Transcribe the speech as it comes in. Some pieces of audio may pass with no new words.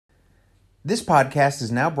This podcast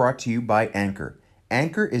is now brought to you by Anchor.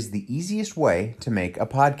 Anchor is the easiest way to make a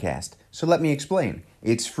podcast. So let me explain.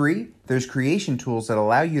 It's free. There's creation tools that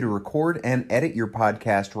allow you to record and edit your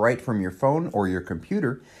podcast right from your phone or your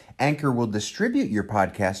computer. Anchor will distribute your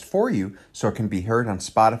podcast for you so it can be heard on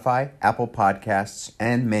Spotify, Apple Podcasts,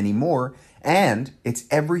 and many more. And it's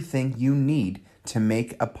everything you need to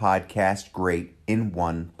make a podcast great in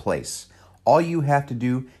one place. All you have to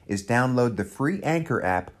do is download the free Anchor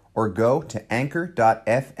app or go to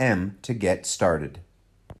anchor.fm to get started.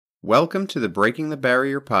 Welcome to the Breaking the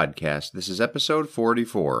Barrier podcast. This is episode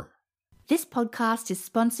 44. This podcast is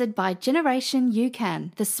sponsored by Generation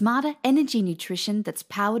UCAN, the smarter energy nutrition that's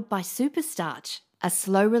powered by Superstarch, a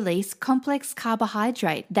slow-release complex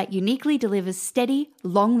carbohydrate that uniquely delivers steady,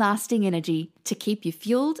 long-lasting energy to keep you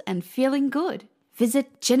fueled and feeling good.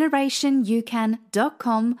 Visit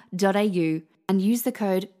generationyoucan.com.au and use the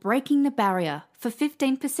code Breaking the Barrier for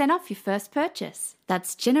 15% off your first purchase.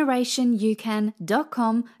 That's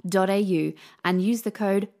generationyoucan.com.au and use the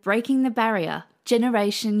code Breaking the Barrier.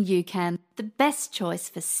 Generation UCAN, the best choice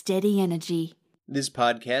for steady energy. This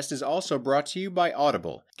podcast is also brought to you by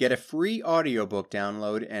Audible. Get a free audiobook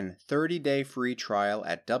download and 30-day free trial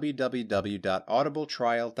at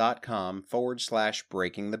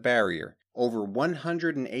www.audibletrial.com/breaking the barrier. Over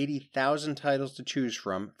 180,000 titles to choose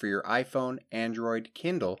from for your iPhone, Android,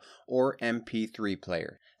 Kindle, or MP3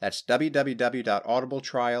 player. That's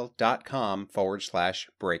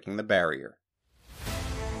www.audibletrial.com/breaking the barrier.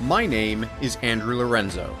 My name is Andrew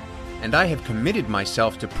Lorenzo, and I have committed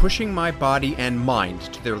myself to pushing my body and mind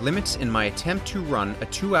to their limits in my attempt to run a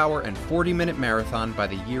 2-hour and 40-minute marathon by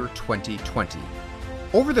the year 2020.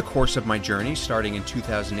 Over the course of my journey, starting in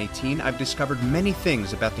 2018, I've discovered many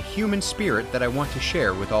things about the human spirit that I want to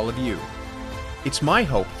share with all of you. It's my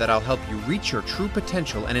hope that I'll help you reach your true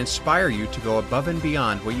potential and inspire you to go above and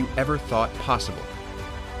beyond what you ever thought possible.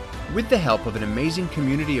 With the help of an amazing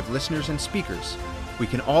community of listeners and speakers, we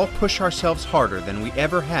can all push ourselves harder than we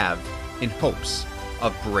ever have in hopes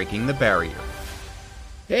of breaking the barrier.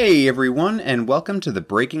 Hey everyone, and welcome to the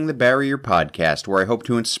Breaking the Barrier podcast, where I hope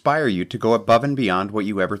to inspire you to go above and beyond what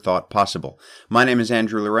you ever thought possible. My name is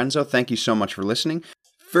Andrew Lorenzo. Thank you so much for listening.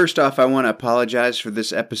 First off, I want to apologize for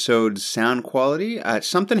this episode's sound quality.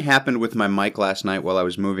 Something happened with my mic last night while I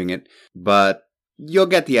was moving it, but you'll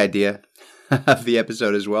get the idea of the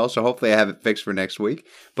episode as well, so hopefully I have it fixed for next week.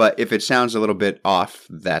 But if it sounds a little bit off,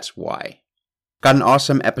 that's why. Got an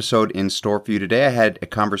awesome episode in store for you today. I had a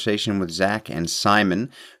conversation with Zach and Simon,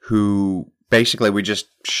 who basically we just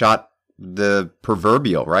shot the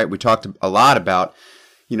proverbial, right? We talked a lot about,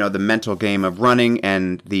 the mental game of running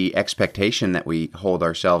and the expectation that we hold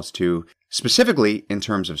ourselves to, specifically in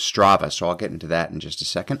terms of Strava. So I'll get into that in just a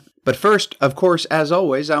second. But first, of course, as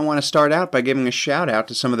always, I want to start out by giving a shout out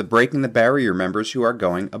to some of the Breaking the Barrier members who are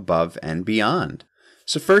going above and beyond.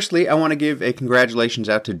 So firstly, I want to give a congratulations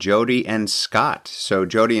out to Jody and Scott. So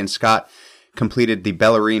Jody and Scott completed the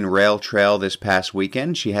Bellarine Rail Trail this past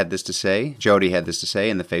weekend. Jody had this to say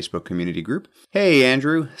in the Facebook community group. Hey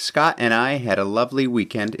Andrew, Scott and I had a lovely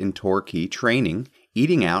weekend in Torquay training,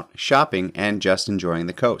 eating out, shopping, and just enjoying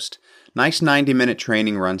the coast. Nice 90-minute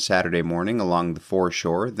training run Saturday morning along the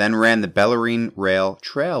foreshore, then ran the Bellarine Rail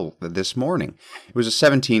Trail this morning. It was a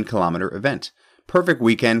 17-kilometer event. Perfect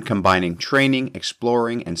weekend combining training,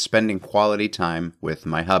 exploring, and spending quality time with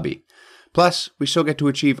my hubby. Plus, we still get to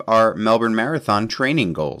achieve our Melbourne Marathon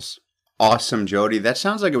training goals. Awesome, Jody. That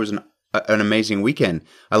sounds like it was an amazing weekend.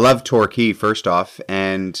 I love Torquay, first off,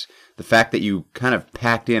 and the fact that you kind of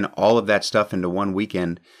packed in all of that stuff into one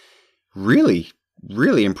weekend, really,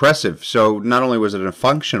 really impressive. So not only was it a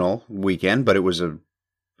functional weekend, but it was a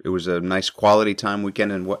nice quality time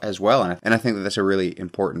weekend as well. And I think that that's a really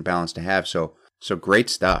important balance to have. So great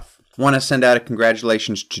stuff. Want to send out a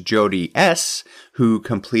congratulations to Jody S., who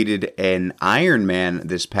completed an Ironman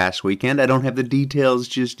this past weekend. I don't have the details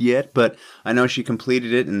just yet, but I know she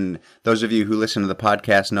completed it, and those of you who listen to the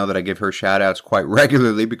podcast know that I give her shout-outs quite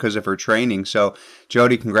regularly because of her training. So,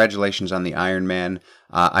 Jody, congratulations on the Ironman.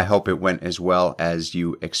 I hope it went as well as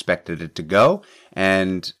you expected it to go,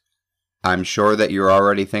 and I'm sure that you're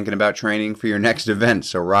already thinking about training for your next event,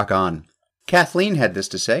 so rock on. Kathleen had this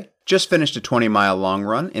to say. Just finished a 20-mile long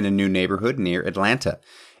run in a new neighborhood near Atlanta.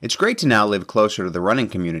 It's great to now live closer to the running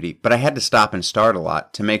community, but I had to stop and start a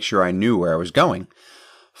lot to make sure I knew where I was going.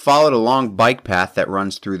 Followed a long bike path that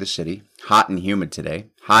runs through the city. Hot and humid today.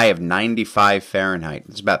 High of 95 Fahrenheit.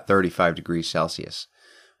 It's about 35 degrees Celsius.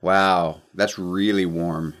 Wow, that's really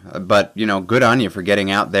warm. But, good on you for getting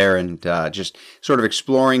out there and just sort of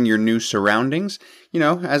exploring your new surroundings.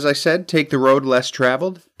 As I said, take the road less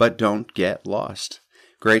traveled, but don't get lost.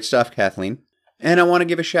 Great stuff, Kathleen. And I want to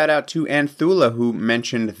give a shout out to Anthula, who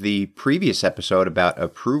mentioned the previous episode about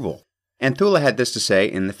approval. Anthula had this to say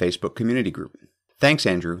in the Facebook community group. Thanks,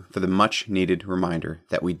 Andrew, for the much-needed reminder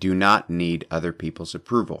that we do not need other people's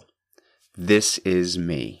approval. This is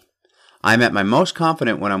me. I'm at my most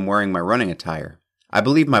confident when I'm wearing my running attire. I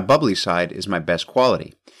believe my bubbly side is my best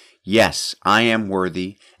quality. Yes, I am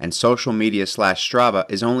worthy, and social media / Strava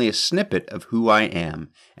is only a snippet of who I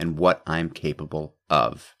am and what I'm capable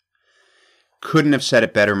of. Couldn't have said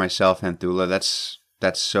it better myself, Anthula. That's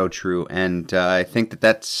so true, and I think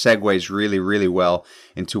that segues really, really well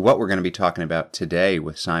into what we're going to be talking about today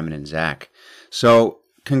with Simon and Zach. So,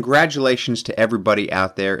 congratulations to everybody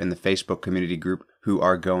out there in the Facebook community group who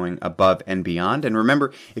are going above and beyond. And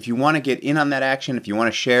remember, if you want to get in on that action, if you want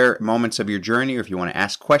to share moments of your journey, or if you want to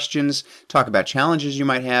ask questions, talk about challenges you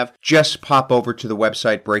might have, just pop over to the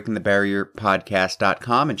website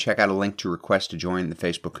breakingthebarrierpodcast.com and check out a link to request to join the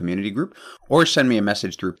Facebook community group, or send me a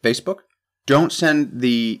message through Facebook. Don't send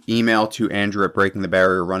the email to Andrew at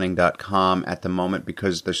breakingthebarrierrunning.com at the moment,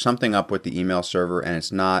 because there's something up with the email server and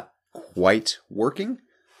it's not quite working.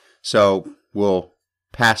 So we'll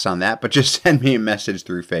pass on that, but just send me a message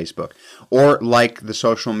through Facebook, or like the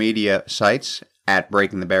social media sites at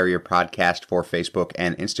Breaking the Barrier Podcast for Facebook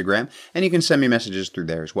and Instagram, and you can send me messages through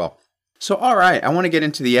there as well. So, all right, I want to get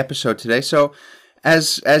into the episode today. So,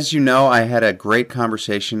 as you know, I had a great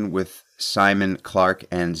conversation with Simon Clark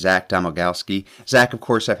and Zach Domagalski. Zach, of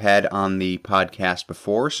course, I've had on the podcast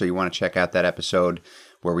before, so you want to check out that episode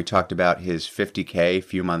where we talked about his 50K a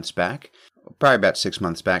few months back, probably about 6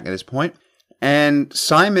 months back at this point. And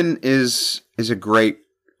Simon is a great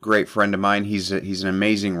friend of mine. He's an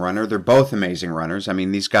amazing runner. They're both amazing runners. I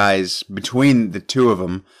mean, these guys, between the two of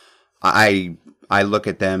them, I look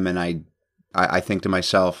at them and I think to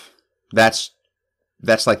myself, that's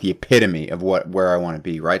like the epitome of where I want to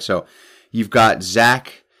be, right? So you've got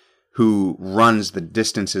Zach, who runs the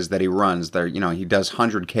distances that he runs. There, he does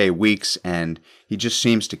 100K weeks, and he just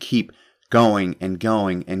seems to keep going and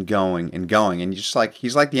going and going and going. And he's like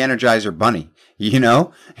the Energizer Bunny,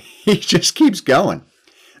 He just keeps going.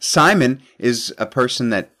 Simon is a person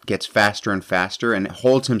that gets faster and faster and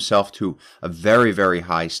holds himself to a very, very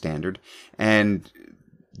high standard. And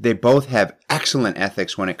they both have excellent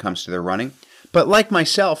ethics when it comes to their running. But like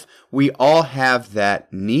myself, we all have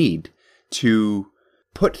that need to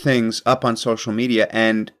put things up on social media,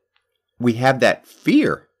 and we have that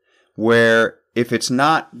fear where if it's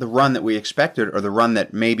not the run that we expected, or the run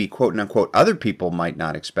that maybe, quote unquote, other people might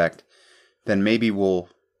not expect, then maybe we'll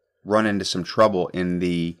run into some trouble in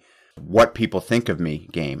the what people think of me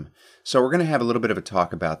game. So we're going to have a little bit of a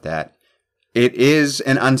talk about that. It is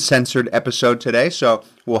an uncensored episode today, so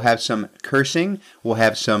we'll have some cursing, we'll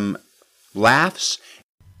have some laughs,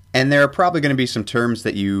 and there are probably going to be some terms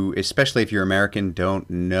that you, especially if you're American, don't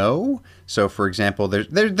know. So, for example,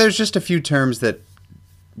 there's just a few terms that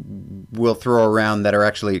we'll throw around that are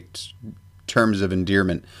actually terms of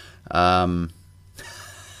endearment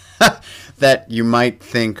that you might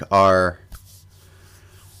think are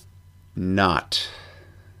not.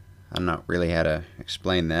 I'm not really how to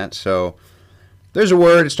explain that. So there's a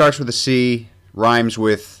word, it starts with a C, rhymes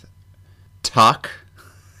with tuck.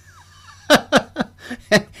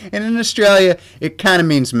 And in Australia, it kind of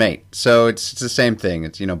means mate. So it's the same thing.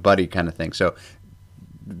 It's, buddy kind of thing. So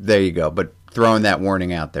there you go. But throwing that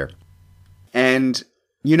warning out there. And,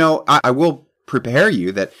 I will prepare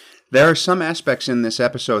you that there are some aspects in this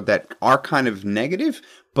episode that are kind of negative,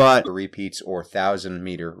 but repeats or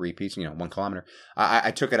 1,000-meter repeats, 1 kilometer, I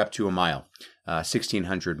took it up to a mile,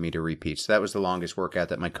 1,600-meter repeats. So that was the longest workout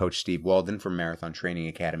that my coach, Steve Walden from Marathon Training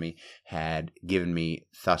Academy, had given me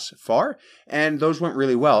thus far. And those went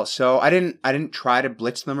really well. So I didn't try to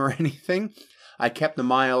blitz them or anything. I kept the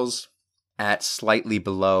miles at slightly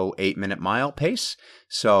below 8-minute mile pace.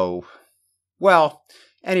 So,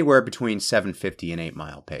 anywhere between 7:50 and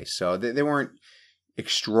 8-mile pace. So they weren't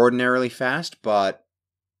extraordinarily fast, but,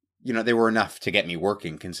 they were enough to get me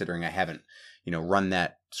working, considering I haven't, run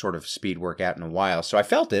that sort of speed workout in a while. So I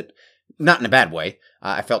felt it, not in a bad way.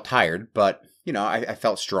 I felt tired, but, I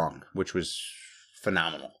felt strong, which was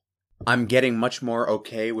phenomenal. I'm getting much more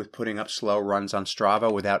okay with putting up slow runs on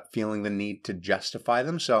Strava without feeling the need to justify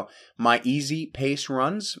them. So my easy pace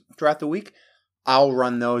runs throughout the week, I'll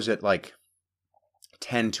run those at like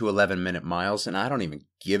 10 to 11 minute miles, and I don't even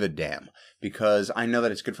give a damn because I know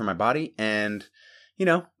that it's good for my body, and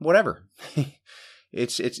whatever.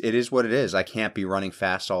 It is what it is. I can't be running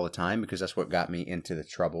fast all the time because that's what got me into the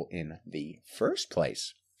trouble in the first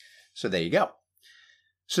place. So there you go.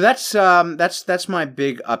 So that's my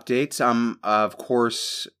big updates. Of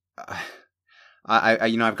course,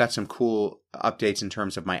 I've got some cool updates in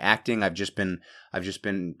terms of my acting. I've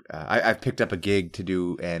picked up a gig to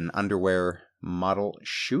do an underwear model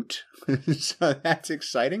shoot. So that's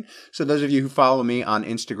exciting. So those of you who follow me on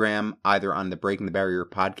Instagram, either on the Breaking the Barrier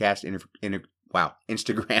podcast,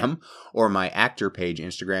 Instagram, or my actor page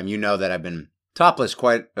Instagram, you know that I've been topless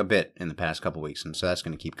quite a bit in the past couple weeks, and so that's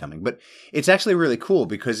going to keep coming. But it's actually really cool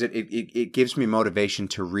because it gives me motivation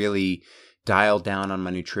to really dial down on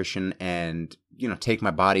my nutrition and, take my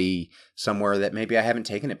body somewhere that maybe I haven't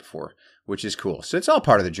taken it before, which is cool. So it's all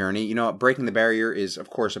part of the journey. Breaking the Barrier is, of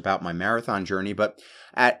course, about my marathon journey, but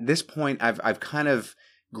at this point, I've kind of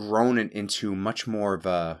grown it into much more of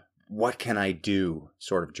a what can I do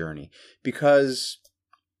sort of journey, because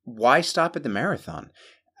why stop at the marathon?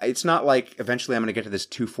 It's not like eventually I'm going to get to this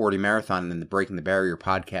 2:40 marathon and then the Breaking the Barrier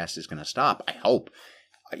podcast is going to stop. I hope.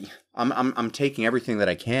 I'm taking everything that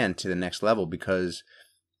I can to the next level because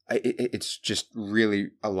it's just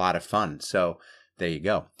really a lot of fun. So there you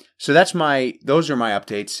go. So those are my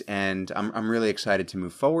updates, and I'm really excited to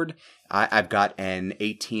move forward. I've got an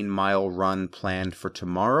 18-mile run planned for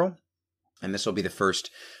tomorrow, and this will be the first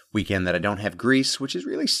weekend that I don't have Grease, which is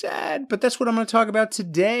really sad, but that's what I'm going to talk about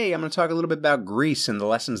today. I'm going to talk a little bit about Grease and the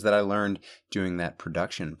lessons that I learned doing that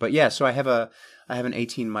production. But yeah, so I have an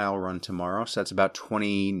 18-mile run tomorrow, so that's about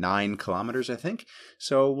 29 kilometers, I think.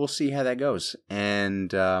 So we'll see how that goes,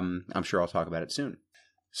 and I'm sure I'll talk about it soon.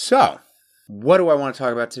 So, what do I want to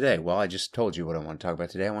talk about today? Well, I just told you what I want to talk about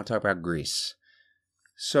today. I want to talk about Grease.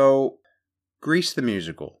 So, Grease the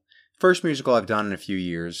musical. First musical I've done in a few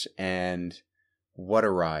years, and what a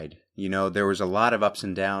ride. There was a lot of ups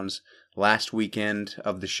and downs. Last weekend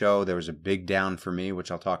of the show, there was a big down for me,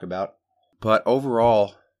 which I'll talk about. But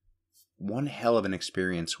overall, one hell of an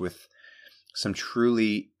experience with some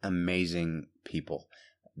truly amazing people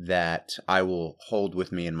that I will hold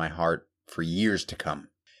with me in my heart for years to come.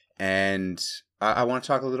 And I want to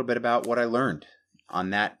talk a little bit about what I learned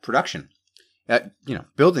on that production,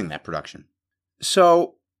 building that production.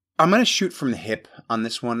 So I'm going to shoot from the hip on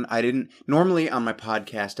this one. Normally on my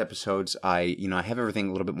podcast episodes, I have everything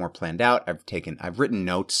a little bit more planned out. I've written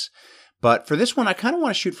notes, but for this one, I kind of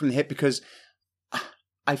want to shoot from the hip because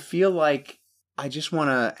I feel like I just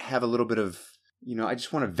want to have a little bit of, I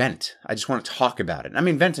just want to vent. I just want to talk about it. I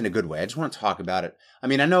mean, vent in a good way. I just want to talk about it. I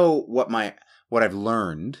mean, I know what I've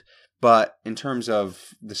learned, but in terms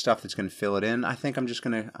of the stuff that's going to fill it in, I think I'm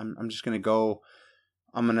going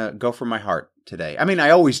to go from my heart today. I mean, I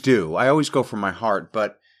always do. I always go from my heart,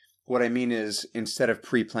 but what I mean is instead of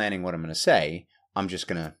pre-planning what I'm going to say, I'm just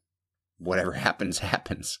going to, whatever happens,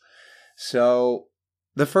 happens. So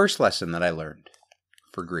the first lesson that I learned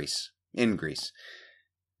in Grease,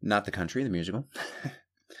 not the country, the musical,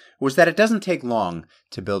 was that it doesn't take long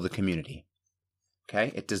to build a community.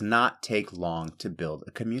 Okay? It does not take long to build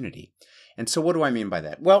a community. And so what do I mean by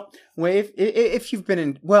that? Well, if you've been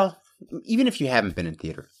in, even if you haven't been in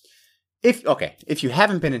theater, if you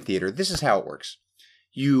haven't been in theater, this is how it works.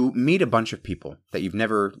 You meet a bunch of people that you've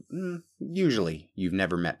never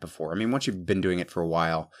met before. I mean, once you've been doing it for a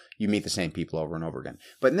while, you meet the same people over and over again.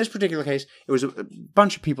 But in this particular case, it was a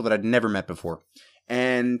bunch of people that I'd never met before.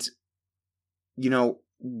 And,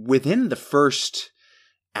 within the first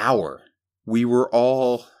hour, we were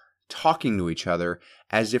all talking to each other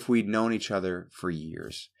as if we'd known each other for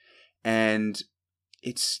years. And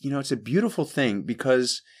it's a beautiful thing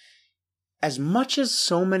because as much as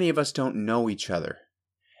so many of us don't know each other,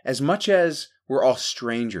 as much as we're all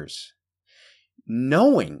strangers,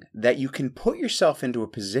 knowing that you can put yourself into a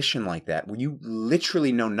position like that where you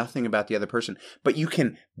literally know nothing about the other person, but you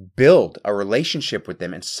can build a relationship with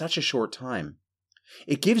them in such a short time,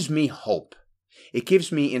 it gives me hope. It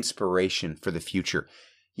gives me inspiration for the future.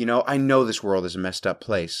 I know this world is a messed up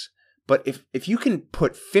place, but if you can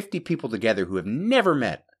put 50 people together who have never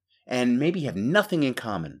met and maybe have nothing in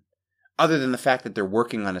common other than the fact that they're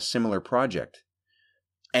working on a similar project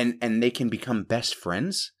and they can become best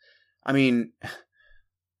friends, I mean,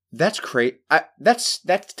 that's crazy.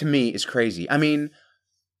 That to me is crazy. I mean,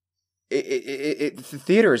 the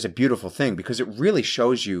theater is a beautiful thing because it really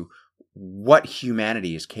shows you what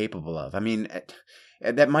humanity is capable of. I mean,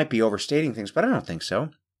 that might be overstating things, but I don't think so.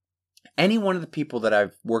 Any one of the people that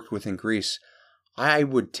I've worked with in Grease, I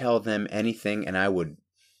would tell them anything and I would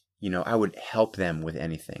help them with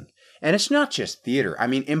anything. And it's not just theater. I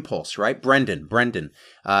mean, Impulse, right? Brendan.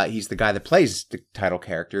 He's the guy that plays the title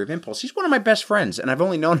character of Impulse. He's one of my best friends, and I've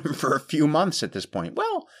only known him for a few months at this point.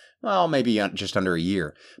 Well, maybe just under a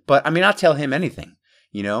year. But, I mean, I'll tell him anything.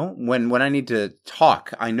 When I need to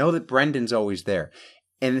talk, I know that Brendan's always there.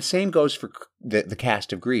 And the same goes for the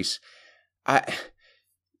cast of Grease.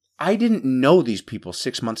 I didn't know these people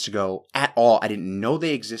 6 months ago at all. I didn't know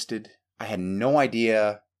they existed. I had no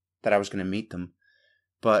idea that I was going to meet them.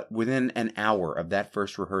 But within an hour of that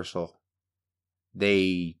first rehearsal,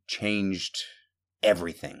 they changed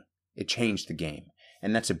everything. It changed the game.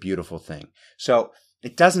 And that's a beautiful thing. So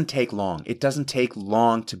it doesn't take long. It doesn't take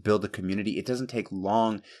long to build a community. It doesn't take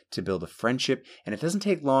long to build a friendship. And it doesn't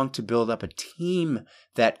take long to build up a team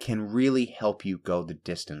that can really help you go the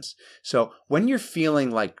distance. So when you're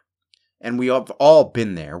feeling like, and we have all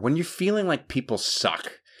been there, when you're feeling like people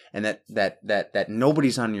suck and that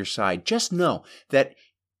nobody's on your side, just know that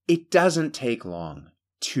it doesn't take long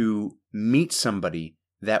to meet somebody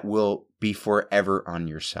that will be forever on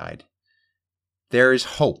your side. There is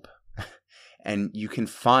hope, and you can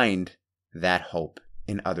find that hope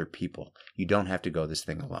in other people. You don't have to go this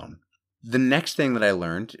thing alone. The next thing that I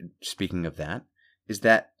learned, speaking of that, is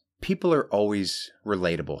that people are always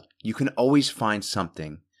relatable. You can always find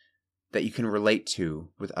something that you can relate to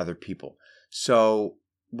with other people. So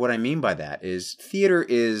what I mean by that is theater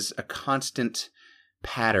is a constant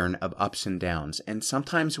pattern of ups and downs, and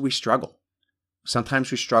sometimes we struggle.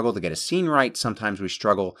 Sometimes we struggle to get a scene right. Sometimes we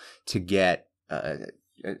struggle to get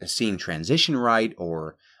a scene transition right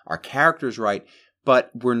or our characters right,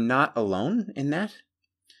 but we're not alone in that.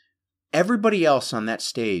 Everybody else on that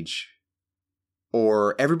stage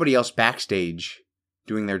or everybody else backstage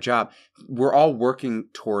doing their job, we're all working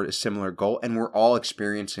toward a similar goal and we're all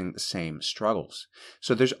experiencing the same struggles.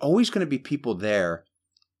 So there's always going to be people there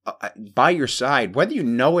by your side, whether you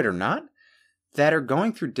know it or not, that are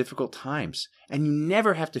going through difficult times. And you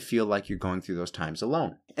never have to feel like you're going through those times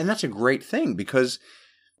alone. And that's a great thing, because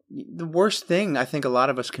the worst thing I think a lot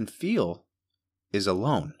of us can feel is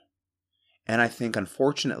alone. And I think,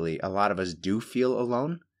 unfortunately, a lot of us do feel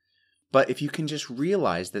alone. But if you can just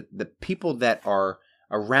realize that the people that are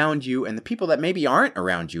around you and the people that maybe aren't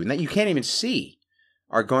around you and that you can't even see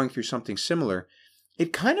are going through something similar,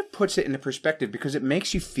 it kind of puts it into perspective, because it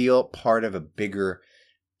makes you feel part of a bigger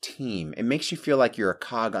team. It makes you feel like you're a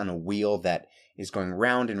cog on a wheel that is going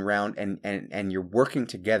round and round, and you're working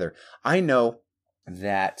together. I know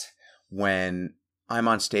that when I'm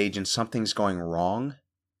on stage and something's going wrong,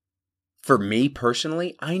 for me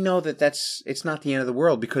personally, I know that it's not the end of the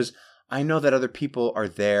world, because I know that other people are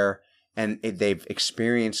there and they've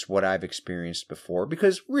experienced what I've experienced before.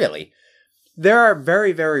 Because really, there are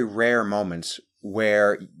very, very rare moments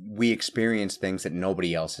where we experience things that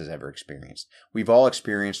nobody else has ever experienced. We've all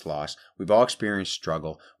experienced loss. We've all experienced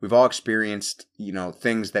struggle. We've all experienced,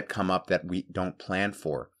 things that come up that we don't plan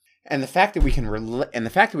for. And the fact that we can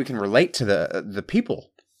relate to the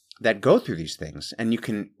people that go through these things, and you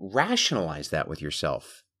can rationalize that with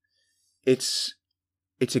yourself, it's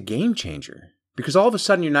a game changer, because all of a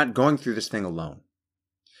sudden you're not going through this thing alone.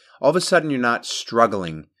 All of a sudden you're not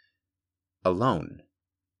struggling alone.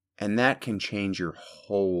 And that can change your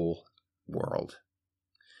whole world.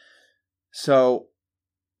 So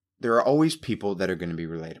there are always people that are going to be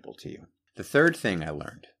relatable to you. The third thing I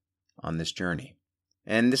learned on this journey,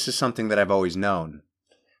 and this is something that I've always known,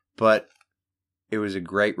 but it was a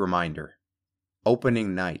great reminder.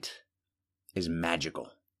 Opening night is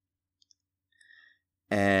magical.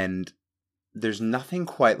 And there's nothing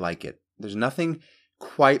quite like it. There's nothing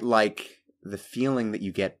quite like the feeling that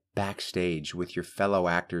you get backstage with your fellow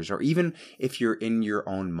actors, or even if you're in your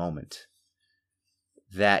own moment,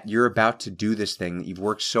 that you're about to do this thing that you've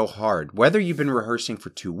worked so hard, whether you've been rehearsing for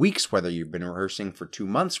 2 weeks, whether you've been rehearsing for 2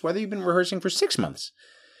 months, whether you've been rehearsing for 6 months.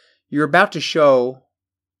 You're about to show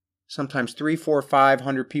sometimes 300, 400,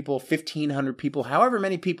 500 people, 1,500 people, however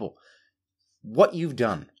many people, what you've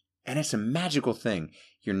done. And it's a magical thing.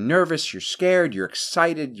 You're nervous, you're scared, you're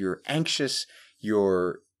excited, you're anxious,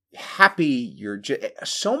 you're happy,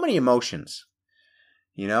 so many emotions,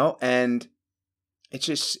 and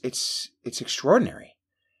it's extraordinary.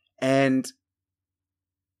 And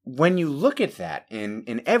when you look at that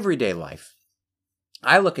in everyday life,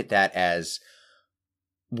 I look at that as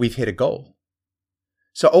we've hit a goal.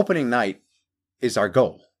 So opening night is our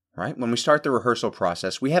goal, right? When we start the rehearsal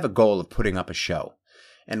process, we have a goal of putting up a show.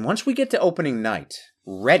 And once we get to opening night,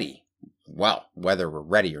 ready, well, whether we're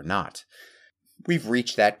ready or not, we've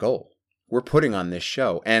reached that goal. We're putting on this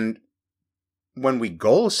show. And when we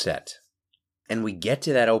goal set and we get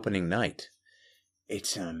to that opening night,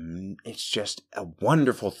 it's just a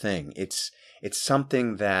wonderful thing. It's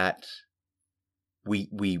something that we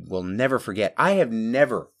will never forget.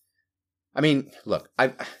 Look,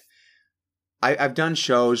 I've done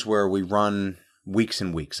shows where we run weeks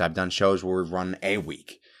and weeks. I've done shows where we run a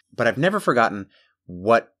week. But I've never forgotten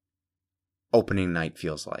what opening night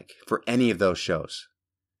feels like for any of those shows.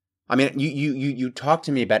 I mean, you talk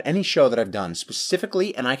to me about any show that I've done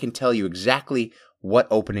specifically, and I can tell you exactly what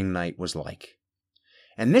opening night was like.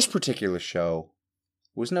 And this particular show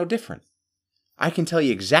was no different. I can tell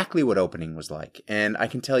you exactly what opening was like, and I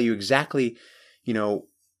can tell you exactly,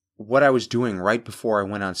 what I was doing right before I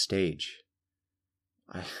went on stage.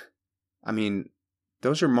 I mean,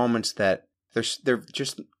 those are moments that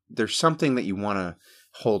there's something that you want to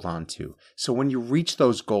hold on to. So when you reach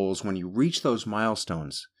those goals, when you reach those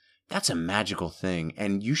milestones, that's a magical thing,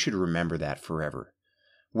 and you should remember that forever.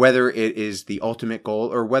 Whether it is the ultimate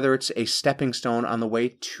goal or whether it's a stepping stone on the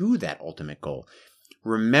way to that ultimate goal,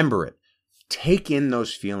 remember it. Take in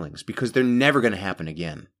those feelings because they're never going to happen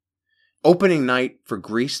again. Opening night for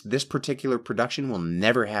Grease, this particular production, will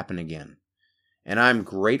never happen again. And I'm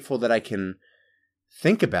grateful that I can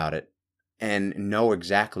think about it and know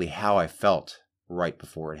exactly how I felt right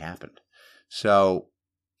before it happened. So,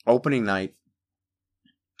 opening night,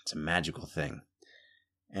 it's a magical thing.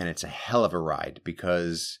 And it's a hell of a ride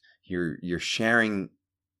because you're sharing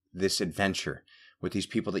this adventure with these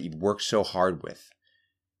people that you've worked so hard with.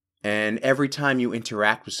 And every time you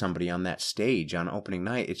interact with somebody on that stage on opening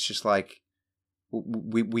night, it's just like,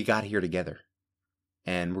 we got here together.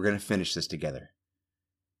 And we're going to finish this together.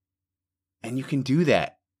 And you can do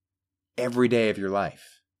that every day of your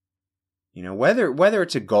life. Whether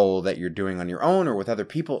it's a goal that you're doing on your own or with other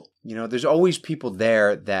people, there's always people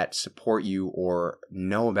there that support you or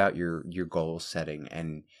know about your goal setting.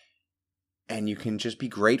 And you can just be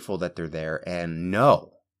grateful that they're there and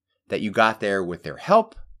know that you got there with their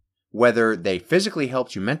help, whether they physically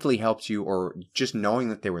helped you, mentally helped you, or just knowing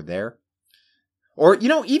that they were there. Or,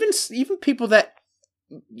 even people that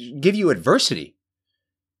give you adversity.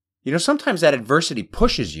 Sometimes that adversity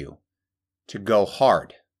pushes you to go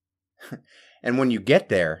hard. And when you get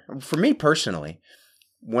there, for me personally,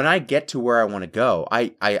 when I get to where I want to go,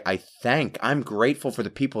 I'm grateful for the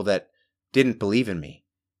people that didn't believe in me.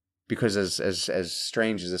 Because as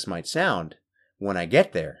strange as this might sound, when I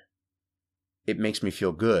get there, it makes me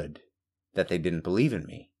feel good that they didn't believe in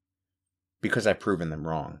me because I've proven them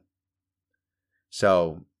wrong.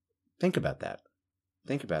 So think about that.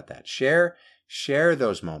 Think about that. Share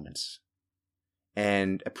those moments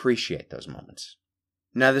and appreciate those moments.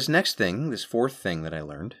 Now, this fourth thing that I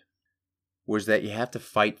learned was that you have to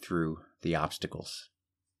fight through the obstacles.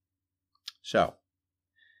 So,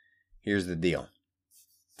 here's the deal.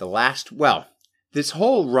 This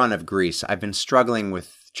whole run of Grease, I've been struggling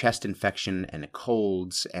with chest infection and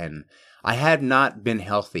colds, and I had not been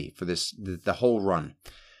healthy for the whole run.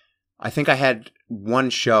 I think I had one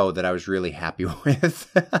show that I was really happy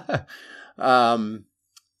with. That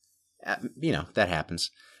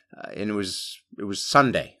happens. And it was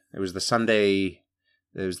Sunday. It was the Sunday.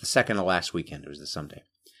 It was the second to last weekend. It was the Sunday.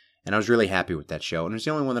 And I was really happy with that show. And it was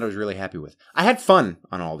the only one that I was really happy with. I had fun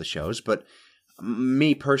on all the shows, but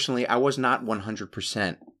me personally, I was not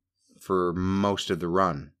 100% for most of the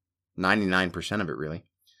run. 99% of it, really.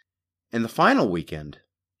 And the final weekend,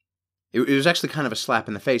 it was actually kind of a slap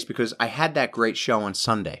in the face because I had that great show on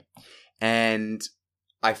Sunday. And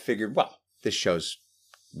I figured, this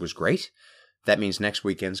was great. That means next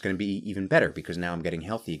weekend's going to be even better because now I'm getting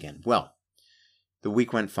healthy again. Well, the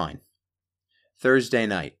week went fine. Thursday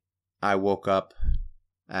night, I woke up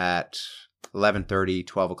at 11:30,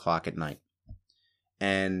 12 o'clock at night.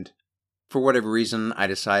 And for whatever reason, I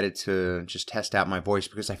decided to just test out my voice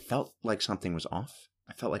because I felt like something was off.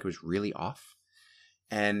 I felt like it was really off.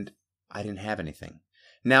 And I didn't have anything.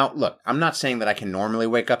 Now, look, I'm not saying that I can normally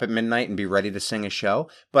wake up at midnight and be ready to sing a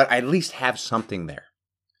show, but I at least have something there.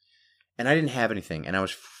 And I didn't have anything, and I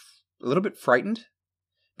was a little bit frightened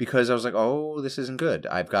because I was like, oh, this isn't good.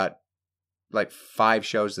 I've got like 5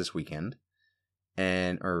 shows this weekend,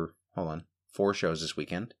 4 shows this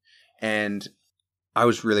weekend, and I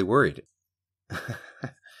was really worried.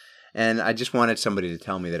 And I just wanted somebody to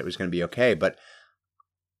tell me that it was going to be okay, but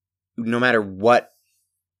no matter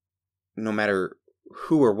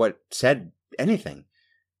who or what said anything,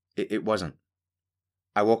 it wasn't.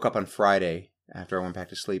 I woke up on Friday after I went back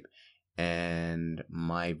to sleep, and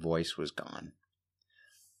my voice was gone.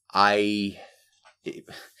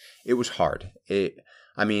 It was hard. It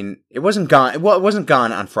wasn't gone. Well, it wasn't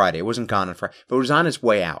gone on Friday. It wasn't gone on Friday, but it was on its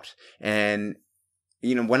way out. And,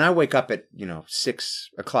 when I wake up at, 6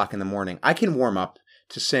 o'clock in the morning, I can warm up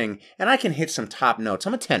to sing and I can hit some top notes.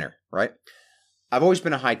 I'm a tenor, right? I've always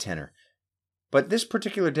been a high tenor. But this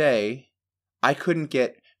particular day, I couldn't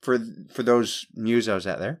get, for those musos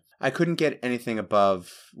out there, I couldn't get anything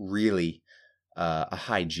above really a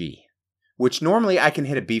high G, which normally I can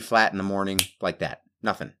hit a B flat in the morning like that.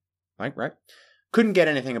 Nothing. Right? Couldn't get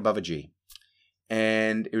anything above a G.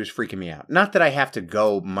 and it was freaking me out. Not that I have to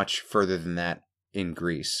go much further than that in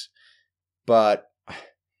Grease, but I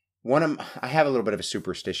have a little bit of a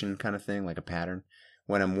superstition kind of thing, like a pattern.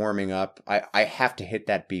 When I'm warming up, I have to hit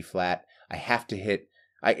that B flat. I have to hit,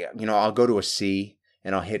 I'll go to a C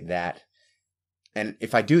and I'll hit that. And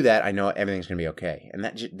if I do that, I know everything's going to be okay. And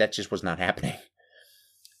that just was not happening.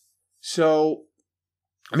 So,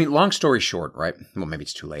 I mean, long story short, right? Well, maybe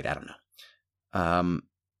it's too late. I don't know.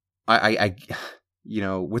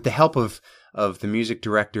 With the help of the music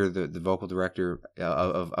director, the vocal director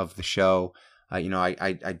of the show, I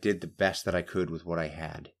did the best that I could with what I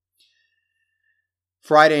had.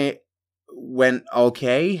 Friday went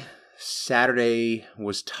okay. Saturday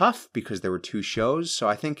was tough because there were 2 shows. So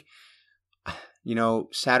I think,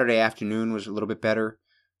 Saturday afternoon was a little bit better.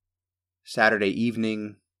 Saturday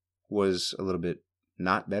evening was a little bit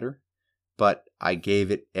not better. But I gave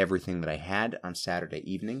it everything that I had on Saturday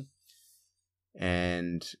evening.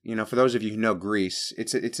 And, for those of you who know Grease,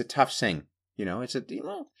 it's a tough sing.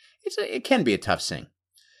 It can be a tough sing.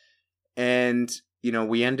 And,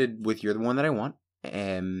 we ended with You're the One That I Want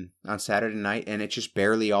on Saturday night, and it just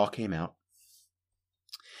barely all came out.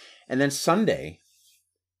 And then Sunday,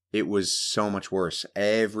 it was so much worse.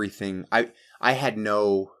 Everything, I had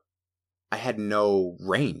no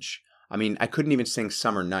range. I mean, I couldn't even sing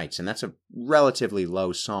Summer Nights, and that's a relatively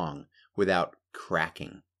low song without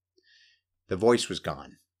cracking. The voice was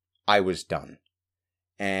gone. I was done.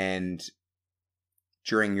 And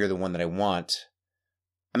during You're the One That I Want,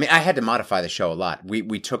 I mean, I had to modify the show a lot.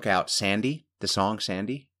 We took out Sandy, the song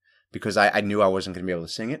Sandy, because I knew I wasn't going to be able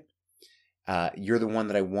to sing it. You're the One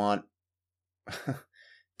That I Want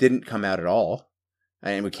didn't come out at all.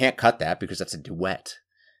 And we can't cut that because that's a duet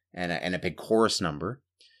and a big chorus number.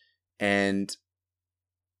 And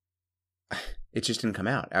it just didn't come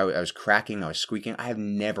out. I was cracking. I was squeaking. I have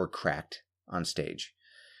never cracked on stage.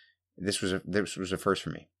 This was a first for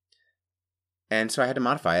me. And so I had to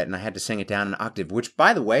modify it, and I had to sing it down an octave, which,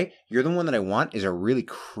 by the way, You're the One That I Want is a really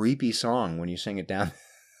creepy song when you sing it down.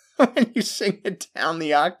 When you sing it down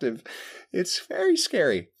the octave. It's very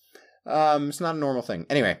scary. It's not a normal thing.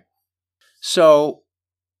 Anyway, so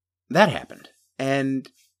that happened. And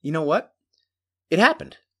you know what? It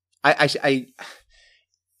happened. It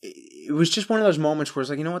was just one of those moments where it's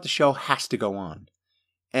like, you know what? The show has to go on.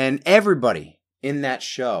 And everybody in that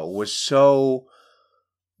show was so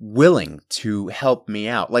willing to help me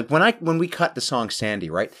out. Like when we cut the song Sandy,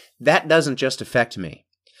 right? That doesn't just affect me.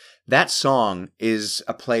 That song is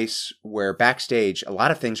a place where backstage, a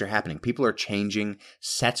lot of things are happening. People are changing,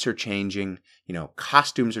 sets are changing,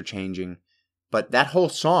 costumes are changing. But that whole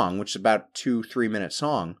song, which is about 2-3 minute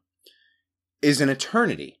song, is an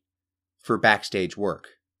eternity for backstage work.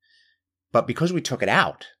 But because we took it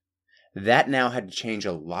out, that now had to change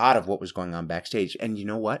a lot of what was going on backstage. And you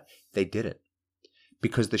know what? They did it.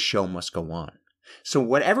 Because the show must go on. So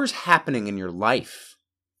whatever's happening in your life,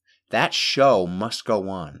 that show must go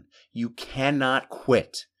on. You cannot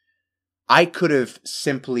quit. I could have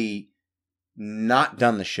simply not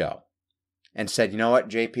done the show and said, you know what,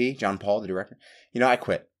 JP, John Paul, the director, I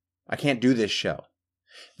quit. I can't do this show.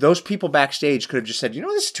 Those people backstage could have just said,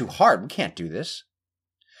 this is too hard. We can't do this.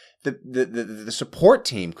 The support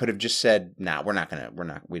team could have just said, nah,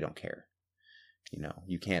 we don't care.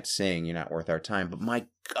 You can't sing. You're not worth our time. But my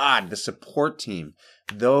God, the support team,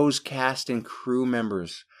 those cast and crew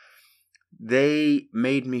members, they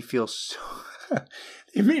made me feel so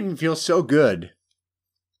good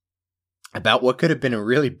about what could have been a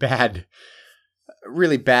really bad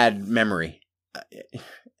memory.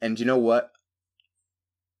 And you know what?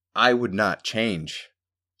 I would not change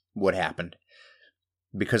what happened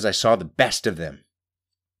because I saw the best of them.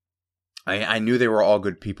 I knew they were all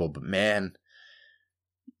good people, but man,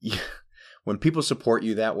 when people support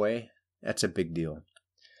you that way, that's a big deal.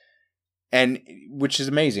 And which is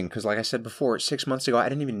amazing because, like I said before, 6 months ago, I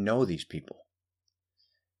didn't even know these people.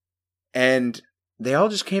 And they all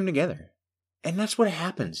just came together. And that's what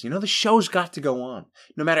happens. The show's got to go on.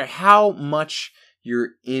 No matter how much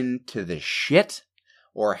you're into the shit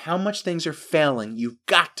or how much things are failing, you've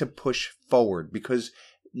got to push forward because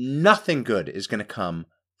nothing good is going to come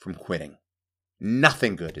from quitting.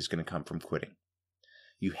 Nothing good is going to come from quitting.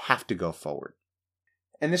 You have to go forward.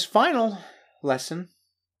 And this final lesson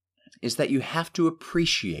is that you have to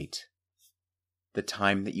appreciate the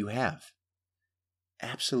time that you have.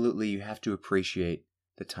 Absolutely, you have to appreciate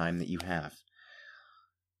the time that you have.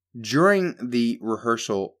 During the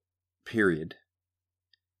rehearsal period,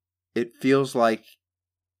 it feels like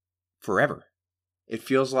forever. It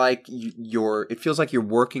feels like you're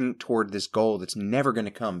working toward this goal that's never going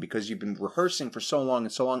to come because you've been rehearsing for so long,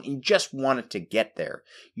 and you just want it to get there.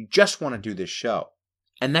 You just want to do this show.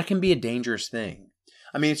 And that can be a dangerous thing.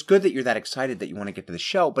 I mean, it's good that you're that excited that you want to get to the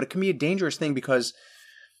show, but it can be a dangerous thing because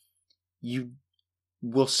you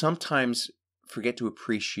will sometimes forget to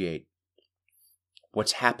appreciate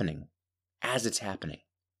what's happening as it's happening.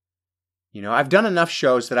 You know, I've done enough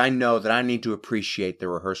shows that I know that I need to appreciate the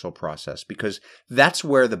rehearsal process because that's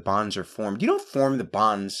where the bonds are formed. You don't form the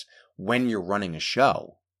bonds when you're running a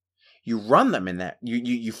show. You run them in that,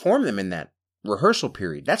 you form them in that rehearsal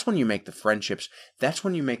period. That's when you make the friendships. That's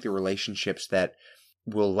when you make the relationships that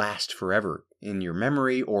will last forever in your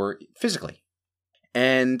memory or physically.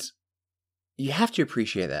 And you have to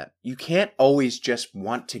appreciate that. You can't always just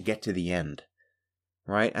want to get to the end,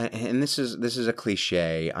 right? And this is a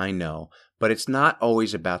cliche, I know, but it's not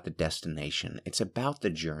always about the destination. It's about the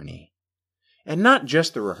journey. And not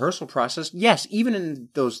just the rehearsal process. Yes, even in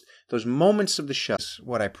those moments of the show,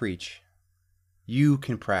 what I preach, you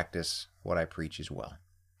can practice what I preach as well.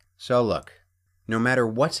 So look, no matter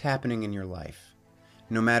what's happening in your life,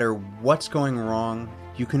 no matter what's going wrong,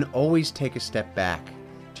 you can always take a step back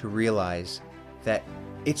to realize that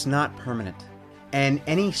it's not permanent. And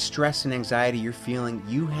any stress and anxiety you're feeling,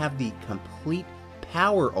 you have the complete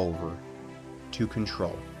power over to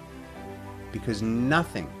control. Because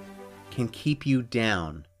nothing can keep you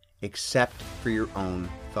down except for your own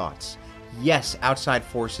thoughts. Yes, outside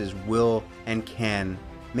forces will and can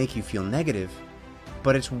make you feel negative,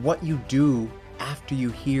 but it's what you do after you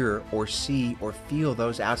hear or see or feel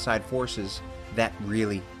those outside forces that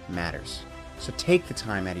really matters. So take the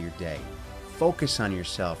time out of your day. Focus on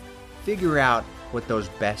yourself. Figure out what those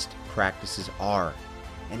best practices are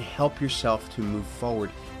and help yourself to move forward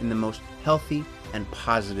in the most healthy and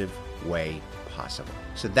positive way possible.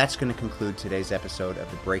 So that's going to conclude today's episode of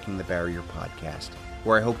the Breaking the Barrier podcast,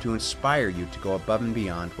 where I hope to inspire you to go above and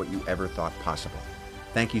beyond what you ever thought possible.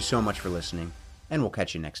 Thank you so much for listening, and we'll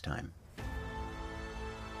catch you next time.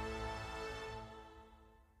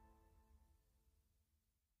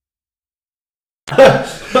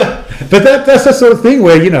 But that's the sort of thing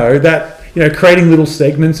where, creating little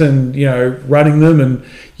segments and, running them and,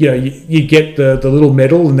 you get the little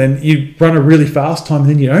medal and then you run a really fast time and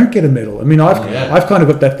then you don't get a medal. I mean, I've kind of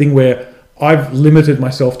got that thing where I've limited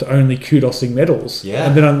myself to only kudosing medals. Yeah.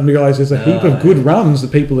 And then I realise there's a heap of good runs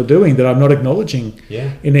that people are doing that I'm not acknowledging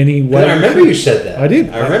in any way. And I remember you said that. I did.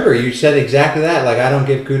 I remember you said exactly that. Like, I don't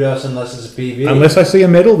give kudos unless it's a PV. Unless I see a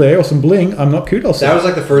medal there or some bling, I'm not kudosing. That was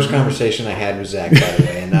like the first conversation I had with Zach, by the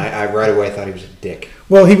way. And I right away thought he was a dick.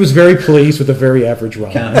 Well, he was very pleased with a very average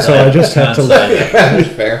run. So I just had to let it. That's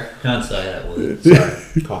fair. Can't say that word. Sorry.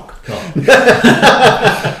 Cock. Do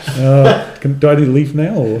I need to leave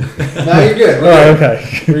now? Or? No, you're good. Okay.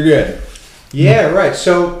 We're good. Yeah, right.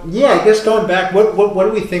 So, I guess going back, what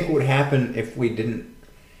do we think would happen if we deleted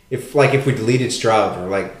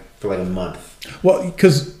Strava for a month? Well,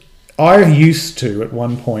 because I used to, at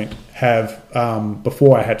one point, have,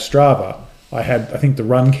 before I had Strava, I had, I think, the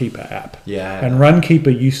Runkeeper app. Yeah. And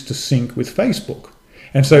Runkeeper used to sync with Facebook.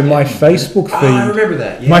 And so my Facebook feed... I remember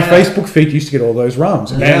that. Yeah. My Facebook feed used to get all those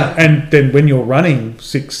runs. Yeah. And then when you're running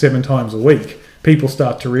 6-7 times a week, people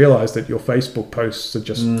start to realise that your Facebook posts are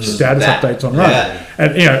just status updates on run. Yeah.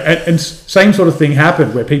 And, and same sort of thing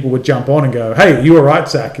happened where people would jump on and go, hey, you all right,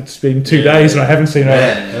 Zach? It's been 2 days and I haven't seen it.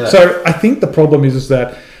 Yeah. So I think the problem is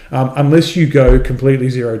that unless you go completely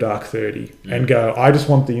zero dark 30 and go, I just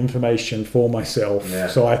want the information for myself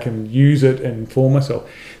so I can use it and inform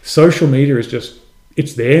myself. Social media is just...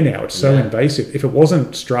 It's there now. It's so invasive. If it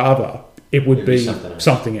wasn't Strava, it would be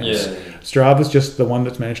something else. Yeah. Strava's just the one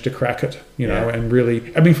that's managed to crack it, and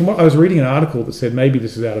really... I mean, from what I was reading an article that said maybe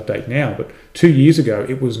this is out of date now, but 2 years ago,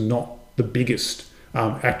 it was not the biggest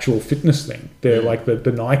actual fitness thing. Like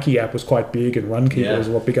the Nike app was quite big and Runkeeper was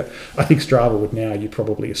a lot bigger. I think Strava would now, you'd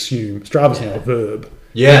probably assume... Strava's now a verb.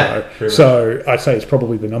 Yeah. So I'd say it's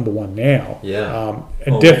probably the number one now. Yeah.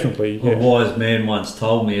 Definitely. A wise man once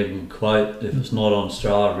told me a good quote: "If it's not on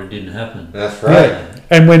Strava, it didn't happen." That's right. Yeah.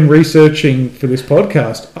 And when researching for this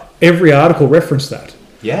podcast, every article referenced that.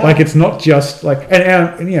 Yeah. Like it's not just like,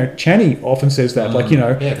 and Chani often says that,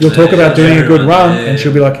 you'll talk about doing a good run, and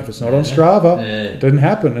she'll be like, if it's not on Strava, it doesn't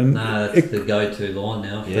happen. And that's the go-to line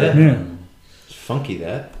now. It's funky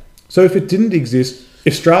that. So if it didn't exist,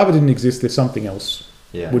 if Strava didn't exist, there's something else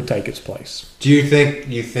would take its place. Do you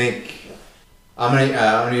think? I'm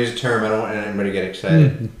gonna use a term. I don't want anybody to get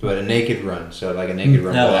excited, but a naked run. So like a naked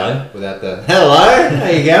run without the hello. How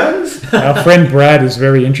you going? Our friend Brad is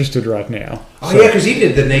very interested right now. Oh yeah, because he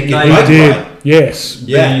did the naked. He did. Yes. But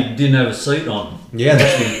Yeah. you didn't have a seat on. Yeah,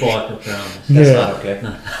 that's Your bike, apparently. That's Yeah. not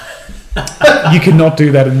okay. You cannot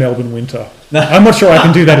do that in Melbourne winter. I'm not sure I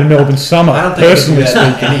can do that in Melbourne summer, I don't think personally I can do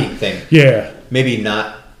that speaking. in anything. Yeah. Maybe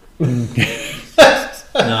not.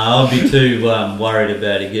 No, I'd be too worried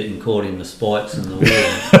about it getting caught in the spikes and the wheel.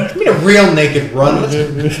 I mean, a real naked run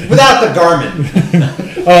without the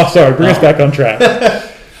Garmin. Oh, sorry. Bring us back on track.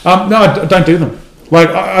 No, I don't do them. Like,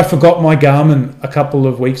 I forgot my Garmin a couple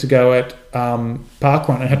of weeks ago at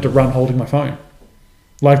Parkrun and had to run holding my phone.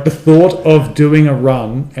 Like, the thought of doing a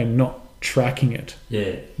run and not tracking it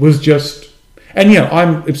Yeah. was just... And,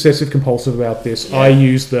 I'm obsessive compulsive about this. Yeah. I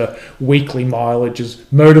use the weekly mileage as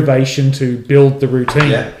motivation to build the routine.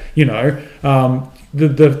 Yeah.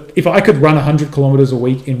 If I could run 100 kilometers a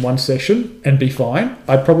week in one session and be fine,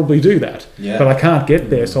 I'd probably do that. Yeah. But I can't get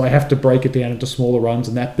there, so I have to break it down into smaller runs,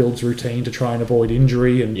 and that builds routine to try and avoid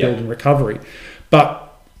injury and building recovery.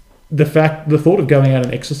 But the thought of going out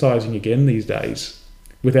and exercising again these days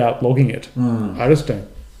without logging it, I just don't.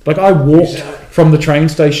 Like, I walked from the train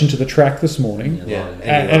station to the track this morning. Yeah.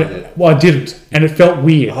 I didn't, and it felt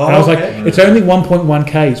weird. Oh, and I was okay. like, it's only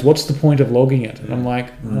 1.1 Ks. What's the point of logging it? And I'm like,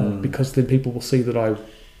 because then people will see that I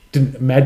didn't imagine